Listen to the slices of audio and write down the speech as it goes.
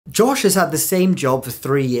Josh has had the same job for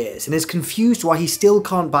 3 years and is confused why he still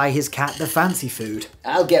can't buy his cat the fancy food.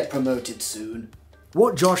 I'll get promoted soon.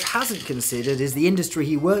 What Josh hasn't considered is the industry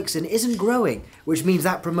he works in isn't growing, which means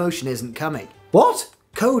that promotion isn't coming. What?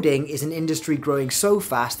 Coding is an industry growing so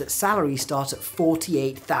fast that salaries start at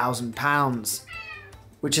 £48,000,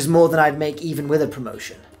 which is more than I'd make even with a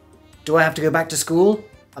promotion. Do I have to go back to school?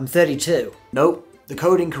 I'm 32. Nope. The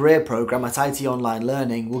coding career program at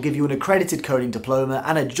ITonlinelearning will give you an accredited coding diploma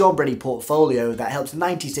and a job-ready portfolio that helps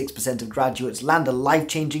 96% of graduates land a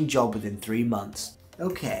life-changing job within 3 months.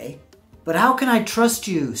 Okay. But how can I trust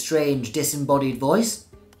you, strange disembodied voice?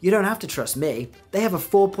 You don't have to trust me. They have a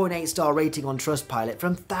 4.8 star rating on Trustpilot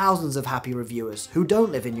from thousands of happy reviewers who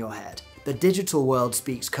don't live in your head. The digital world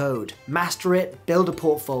speaks code. Master it, build a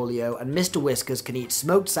portfolio, and Mr. Whiskers can eat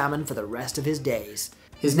smoked salmon for the rest of his days.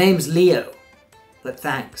 His name's Leo, but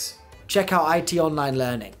thanks. Check out IT Online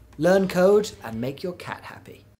Learning. Learn code and make your cat happy.